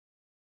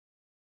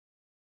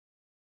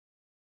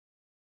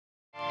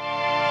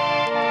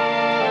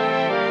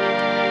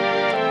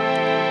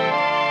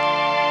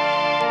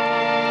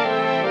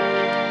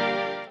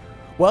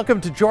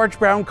Welcome to George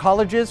Brown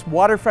College's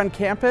Waterfront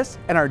Campus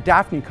and our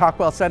Daphne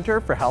Cockwell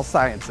Center for Health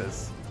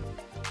Sciences.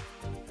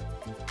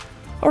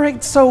 All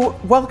right, so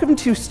welcome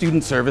to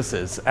Student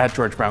Services at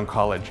George Brown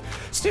College.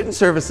 Student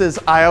Services,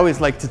 I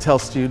always like to tell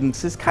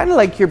students, is kind of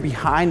like your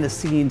behind the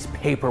scenes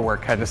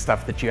paperwork kind of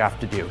stuff that you have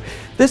to do.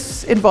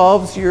 This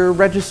involves your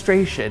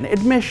registration,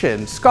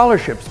 admission,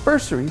 scholarships,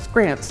 bursaries,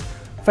 grants,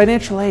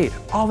 financial aid,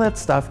 all that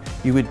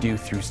stuff you would do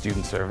through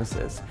Student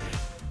Services.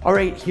 All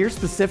right, here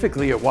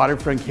specifically at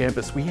Waterfront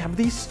Campus, we have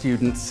the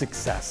Student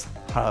Success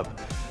Hub.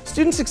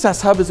 Student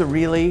Success Hub is a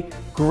really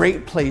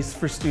great place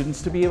for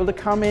students to be able to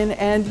come in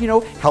and,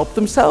 help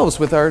themselves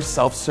with our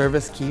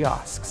self-service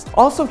kiosks.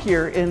 Also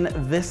here in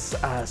this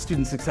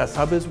Student Success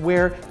Hub is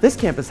where this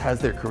campus has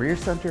their Career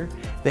Center.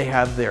 They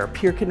have their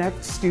Peer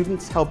Connect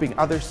students helping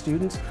other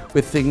students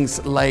with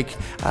things like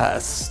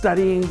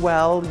studying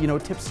well,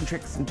 tips and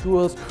tricks and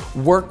tools,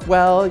 work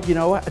well,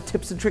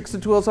 tips and tricks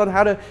and tools on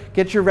how to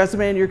get your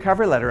resume and your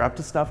cover letter up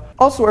to stuff.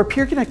 Also, our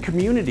Peer Connect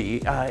community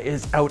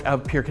is out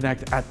of Peer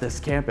Connect at this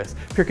campus.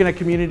 Peer Connect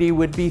community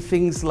would be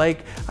things like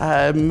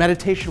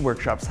meditation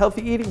workshops,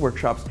 healthy eating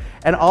workshops,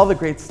 and all the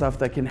great stuff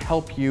that can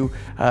help you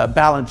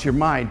balance your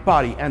mind,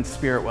 body, and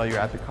spirit while you're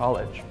at the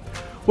college.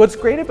 What's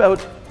great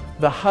about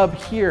the hub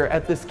here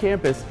at this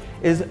campus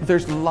is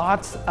there's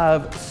lots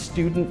of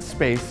student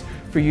space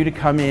for you to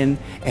come in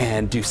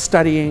and do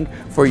studying,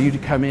 for you to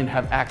come in,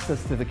 have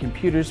access to the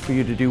computers for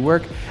you to do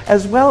work,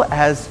 as well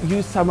as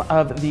use some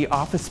of the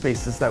office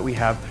spaces that we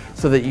have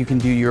so that you can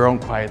do your own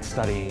quiet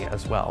studying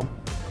as well.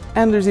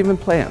 And there's even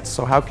plants,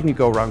 so how can you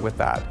go wrong with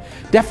that?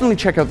 Definitely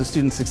check out the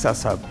Student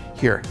Success Hub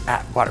here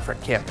at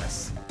Waterfront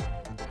Campus.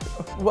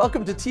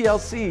 Welcome to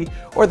TLC,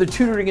 or the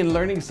Tutoring and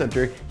Learning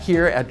Center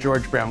here at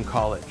George Brown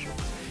College.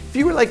 If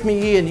you were like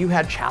me and you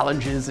had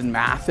challenges in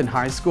math in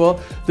high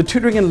school, the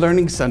Tutoring and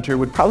Learning Center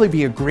would probably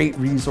be a great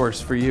resource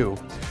for you.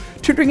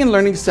 Tutoring and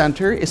Learning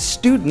Center is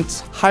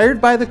students hired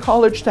by the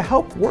college to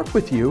help work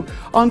with you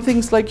on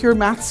things like your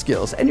math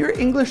skills and your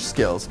English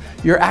skills,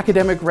 your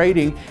academic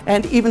writing,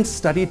 and even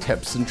study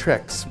tips and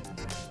tricks.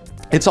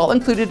 It's all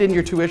included in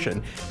your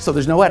tuition, so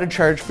there's no added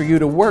charge for you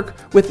to work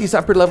with these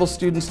upper level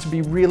students to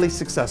be really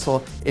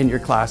successful in your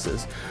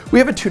classes. We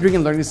have a Tutoring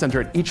and Learning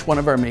Center at each one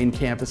of our main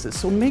campuses,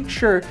 so make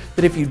sure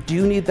that if you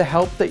do need the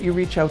help that you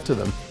reach out to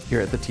them here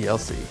at the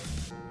TLC.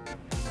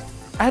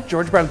 At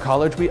George Brown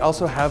College, we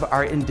also have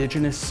our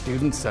Indigenous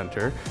Student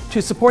Center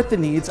to support the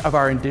needs of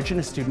our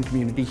Indigenous student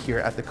community here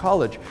at the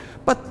college.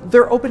 But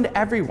they're open to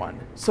everyone.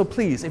 So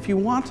please, if you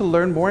want to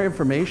learn more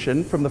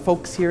information from the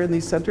folks here in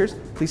these centers,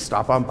 please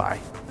stop on by.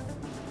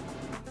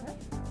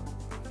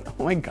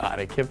 Oh my God,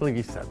 I can't believe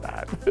you said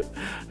that.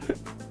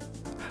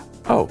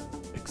 Oh,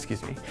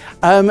 excuse me.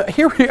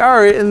 Here we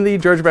are in the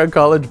George Brown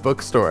College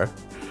bookstore.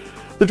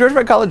 The George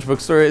Brown College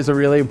bookstore is a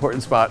really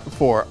important spot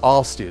for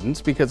all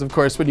students because, of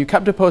course, when you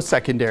come to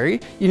post-secondary,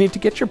 you need to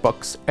get your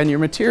books and your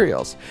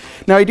materials.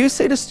 Now, I do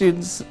say to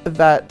students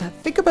that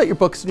think about your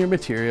books and your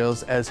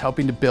materials as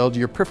helping to build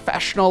your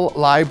professional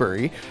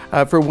library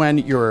for when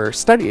you're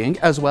studying,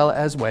 as well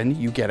as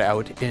when you get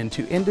out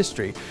into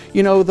industry.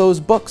 Those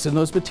books and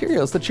those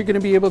materials that you're going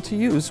to be able to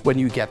use when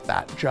you get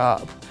that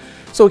job.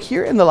 So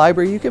here in the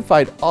library, you can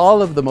find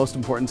all of the most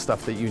important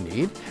stuff that you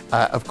need,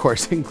 of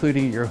course,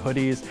 including your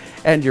hoodies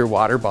and your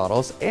water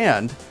bottles.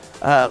 And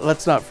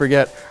let's not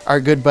forget our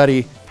good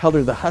buddy,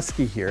 Helder the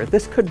Husky here.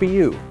 This could be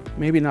you.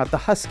 Maybe not the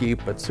Husky,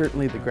 but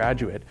certainly the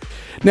graduate.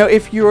 Now,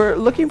 if you're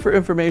looking for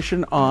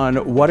information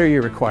on what are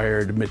your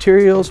required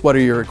materials, what are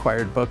your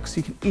required books,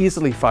 you can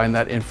easily find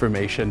that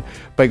information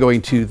by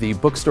going to the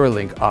bookstore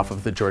link off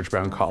of the George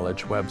Brown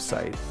College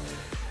website.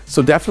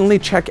 So definitely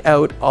check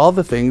out all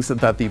the things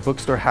that the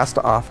bookstore has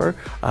to offer,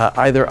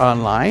 either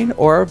online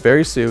or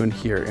very soon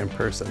here in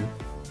person.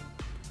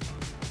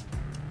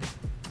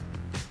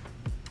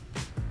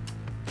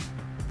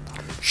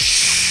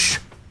 Shh!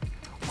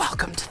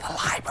 Welcome to the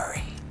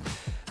library.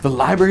 The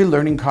Library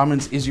Learning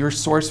Commons is your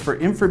source for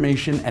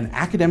information and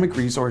academic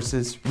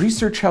resources,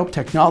 research help,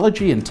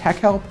 technology and tech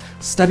help,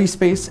 study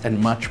space, and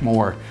much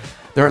more.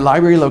 There are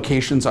library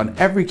locations on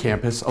every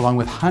campus, along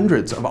with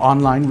hundreds of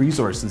online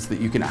resources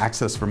that you can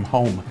access from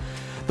home.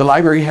 The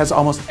library has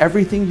almost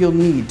everything you'll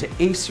need to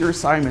ace your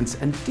assignments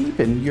and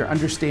deepen your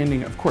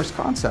understanding of course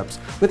concepts,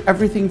 with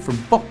everything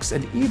from books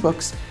and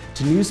ebooks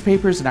to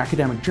newspapers and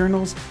academic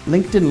journals,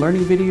 LinkedIn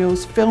learning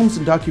videos, films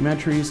and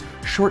documentaries,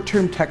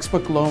 short-term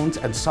textbook loans,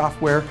 and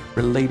software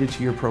related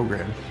to your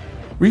program.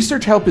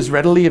 Research help is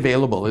readily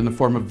available in the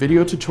form of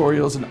video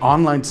tutorials and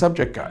online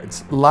subject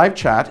guides, live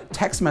chat,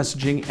 text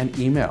messaging, and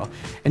email.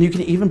 And you can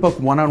even book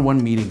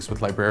one-on-one meetings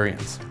with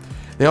librarians.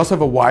 They also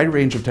have a wide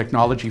range of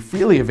technology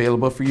freely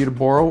available for you to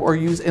borrow or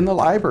use in the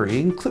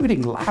library,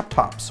 including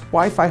laptops,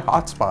 Wi-Fi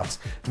hotspots,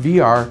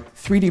 VR,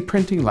 3D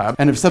printing lab,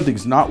 and if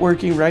something's not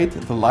working right,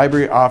 the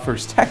library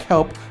offers tech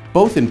help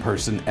both in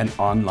person and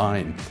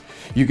online.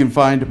 You can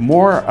find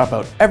more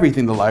about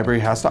everything the library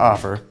has to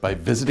offer by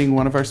visiting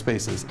one of our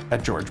spaces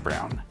at George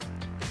Brown.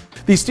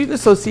 The Student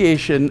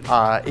Association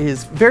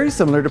is very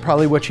similar to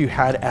probably what you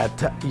had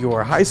at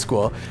your high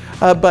school,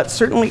 but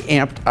certainly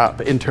amped up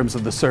in terms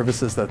of the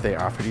services that they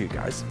offer to you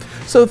guys.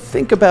 So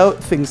think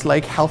about things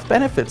like health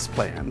benefits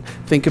plan.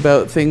 Think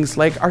about things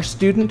like our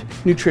Student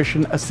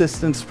Nutrition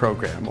Assistance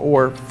Program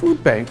or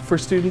food bank for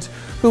students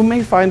who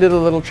may find it a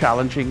little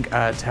challenging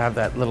to have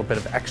that little bit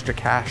of extra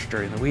cash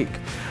during the week.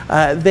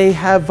 They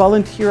have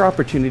volunteer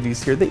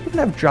opportunities here. They even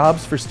have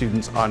jobs for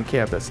students on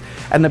campus.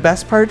 And the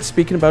best part,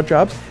 speaking about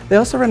jobs, they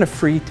also run a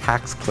free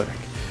tax clinic.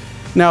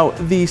 Now,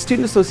 the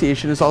Student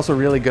Association is also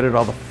really good at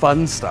all the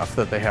fun stuff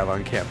that they have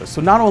on campus.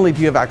 So not only do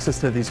you have access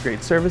to these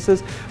great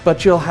services,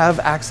 but you'll have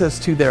access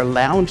to their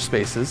lounge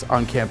spaces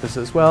on campus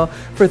as well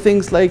for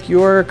things like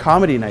your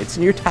comedy nights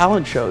and your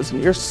talent shows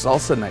and your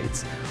salsa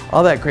nights.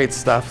 All that great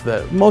stuff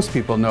that most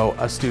people know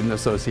a Student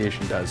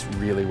Association does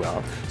really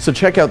well. So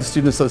check out the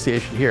Student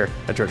Association here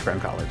at George Brown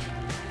College.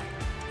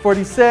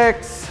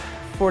 46,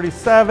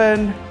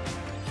 47,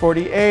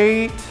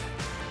 48,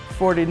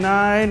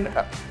 49.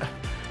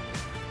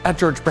 At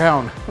George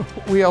Brown,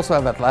 we also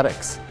have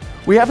athletics.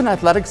 We have an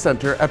athletics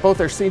center at both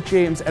our St.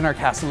 James and our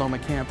Casa Loma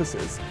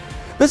campuses.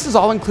 This is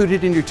all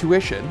included in your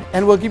tuition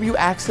and will give you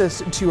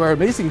access to our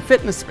amazing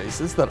fitness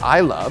spaces that I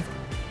love,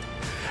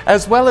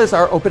 as well as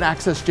our open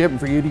access gym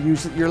for you to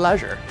use at your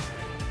leisure.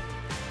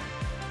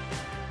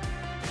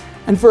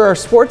 And for our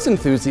sports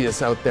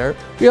enthusiasts out there,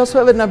 we also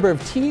have a number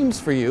of teams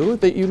for you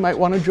that you might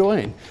want to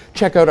join.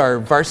 Check out our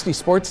varsity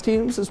sports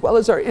teams, as well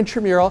as our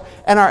intramural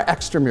and our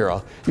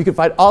extramural. You can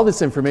find all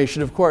this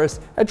information, of course,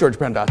 at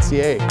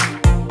georgebrown.ca.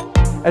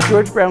 At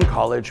George Brown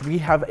College, we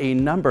have a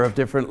number of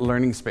different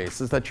learning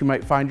spaces that you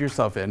might find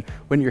yourself in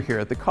when you're here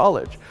at the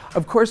college.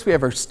 Of course, we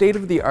have our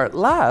state-of-the-art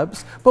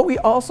labs, but we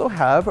also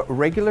have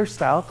regular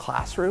style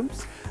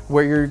classrooms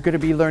where you're going to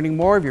be learning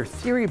more of your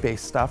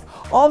theory-based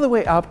stuff, all the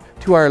way up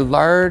to our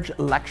large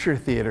lecture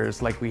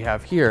theaters like we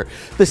have here.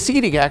 The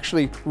seating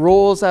actually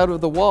rolls out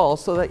of the wall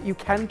so that you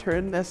can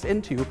turn this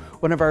into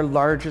one of our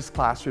largest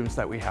classrooms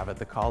that we have at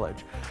the college.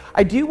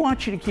 I do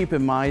want you to keep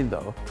in mind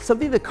though,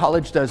 something the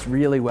college does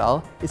really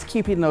well is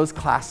keeping those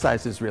class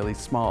sizes really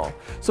small.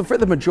 So for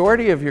the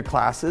majority of your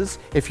classes,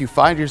 if you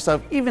find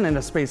yourself even in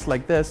a space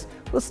like this,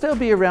 will still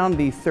be around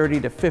the 30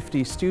 to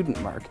 50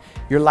 student mark.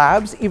 Your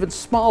labs even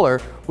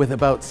smaller with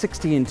about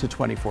 16 to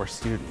 24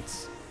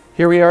 students.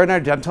 Here we are in our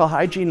dental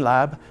hygiene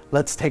lab.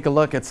 Let's take a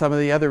look at some of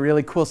the other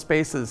really cool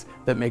spaces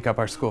that make up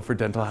our School for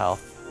Dental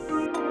Health.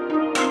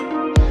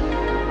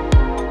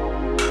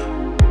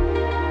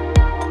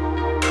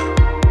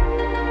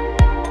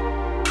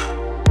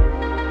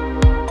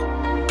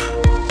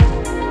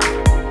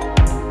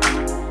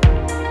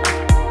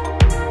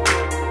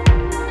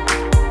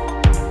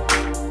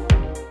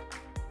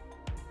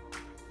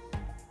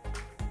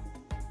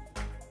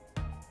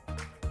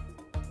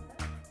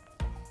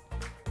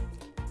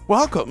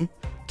 Welcome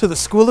to the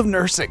School of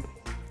Nursing.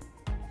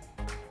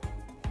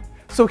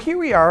 So here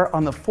we are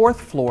on the 4th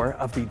floor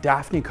of the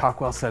Daphne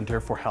Cockwell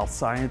Center for Health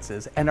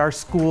Sciences and our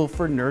School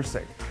for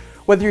Nursing.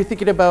 Whether you're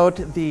thinking about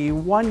the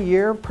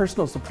 1-year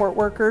personal support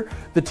worker,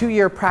 the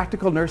 2-year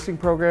practical nursing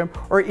program,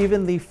 or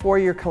even the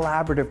 4-year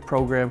collaborative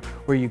program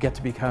where you get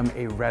to become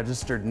a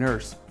registered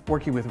nurse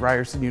working with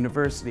Ryerson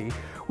University,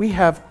 we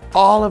have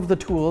all of the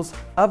tools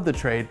of the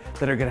trade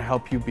that are going to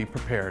help you be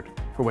prepared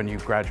for when you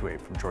graduate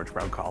from George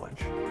Brown College.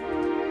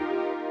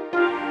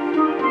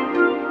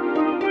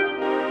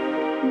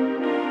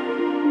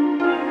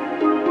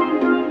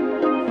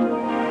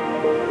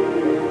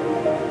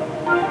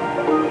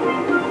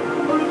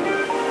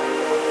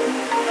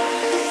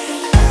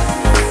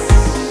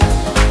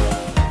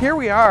 Here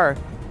we are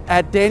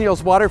at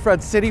Daniels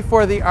Waterfront City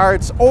for the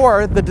Arts,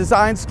 or the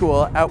Design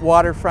School at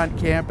Waterfront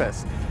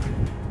Campus.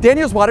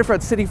 Daniels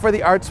Waterfront City for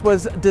the Arts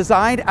was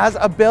designed as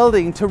a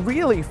building to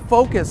really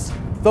focus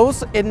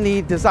those in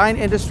the design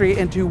industry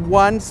into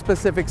one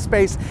specific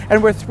space,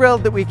 and we're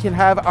thrilled that we can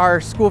have our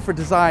School for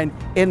Design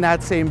in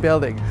that same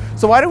building.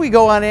 So why don't we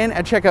go on in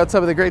and check out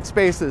some of the great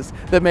spaces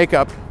that make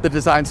up the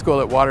Design School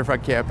at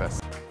Waterfront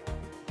Campus.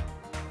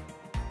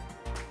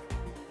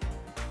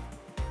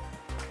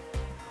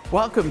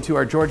 Welcome to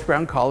our George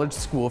Brown College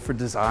School for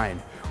Design.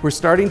 We're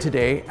starting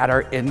today at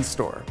our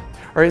in-store.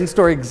 Our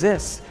in-store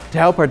exists to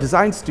help our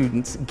design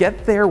students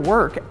get their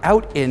work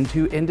out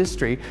into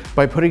industry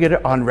by putting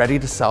it on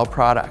ready-to-sell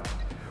product.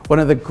 One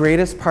of the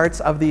greatest parts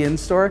of the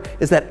in-store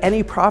is that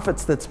any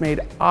profits that's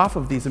made off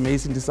of these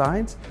amazing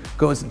designs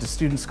goes into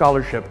student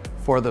scholarship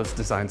for those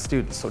design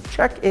students. So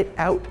check it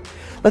out.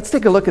 Let's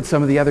take a look at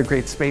some of the other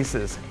great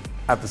spaces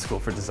at the School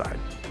for Design.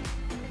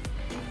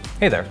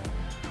 Hey there.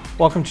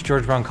 Welcome to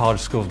George Brown College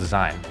School of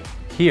Design.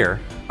 Here,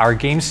 our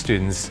game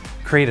students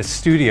create a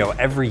studio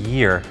every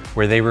year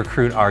where they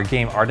recruit our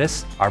game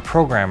artists, our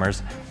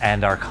programmers,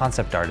 and our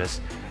concept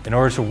artists in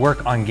order to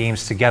work on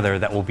games together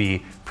that will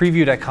be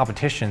previewed at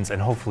competitions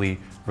and hopefully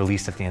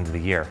released at the end of the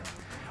year.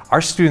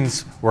 Our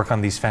students work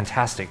on these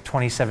fantastic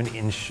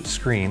 27-inch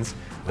screens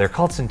They're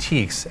called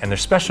Cintiqs, and they're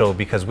special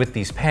because with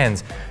these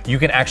pens, you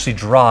can actually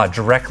draw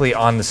directly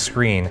on the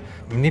screen,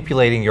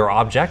 manipulating your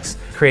objects,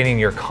 creating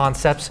your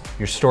concepts,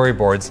 your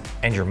storyboards,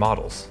 and your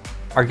models.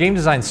 Our game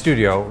design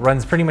studio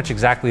runs pretty much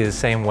exactly the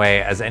same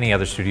way as any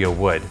other studio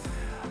would.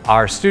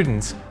 Our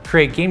students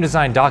create game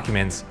design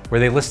documents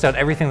where they list out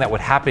everything that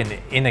would happen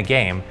in a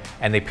game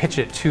and they pitch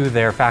it to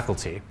their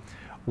faculty.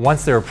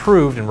 Once they're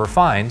approved and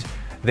refined,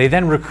 they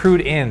then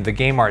recruit in the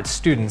game art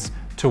students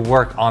to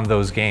work on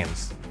those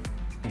games.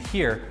 And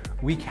here,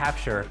 we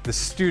capture the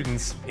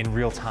students in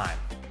real time.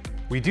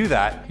 We do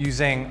that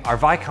using our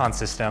Vicon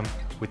system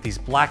with these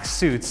black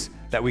suits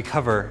that we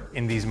cover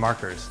in these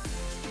markers.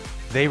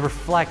 They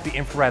reflect the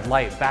infrared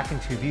light back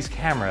into these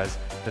cameras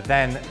that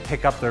then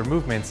pick up their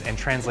movements and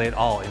translate it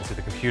all into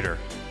the computer.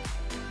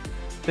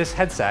 This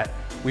headset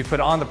we put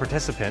on the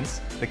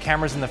participants, the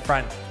cameras in the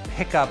front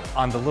pick up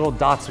on the little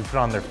dots we put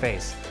on their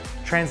face,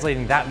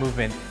 translating that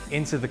movement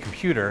into the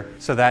computer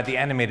so that the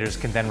animators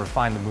can then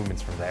refine the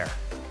movements from there.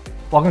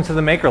 Welcome to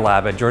the Maker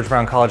Lab at George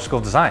Brown College School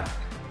of Design.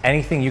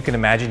 Anything you can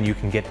imagine you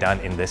can get done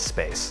in this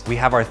space. We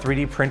have our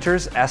 3D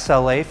printers,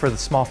 SLA for the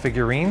small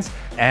figurines,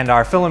 and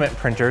our filament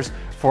printers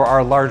for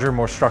our larger,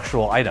 more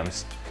structural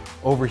items.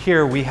 Over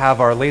here we have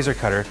our laser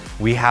cutter.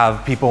 We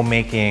have people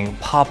making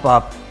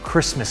pop-up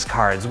Christmas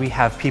cards. We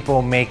have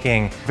people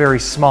making very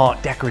small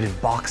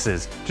decorative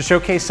boxes. To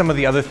showcase some of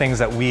the other things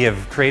that we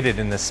have created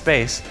in this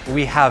space,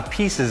 we have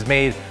pieces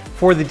made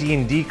for the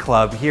D&D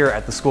club here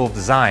at the School of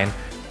Design,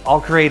 all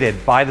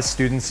created by the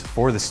students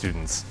for the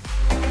students.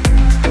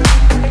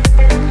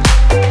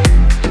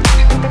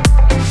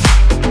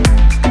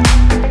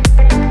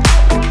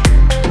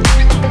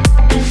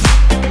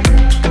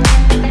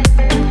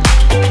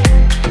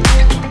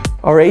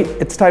 All right,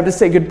 it's time to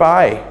say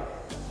goodbye.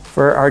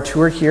 For our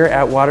tour here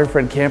at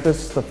Waterfront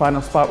Campus, the final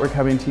spot we're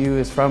coming to you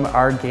is from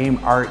our Game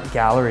Art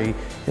Gallery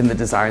in the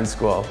Design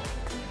School.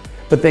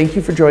 But thank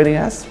you for joining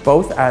us,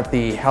 both at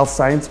the Health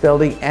Science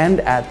Building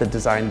and at the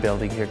Design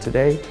Building here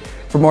today.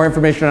 For more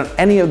information on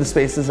any of the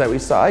spaces that we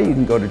saw, you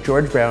can go to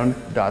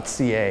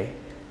georgebrown.ca.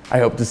 I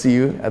hope to see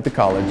you at the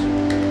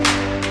college.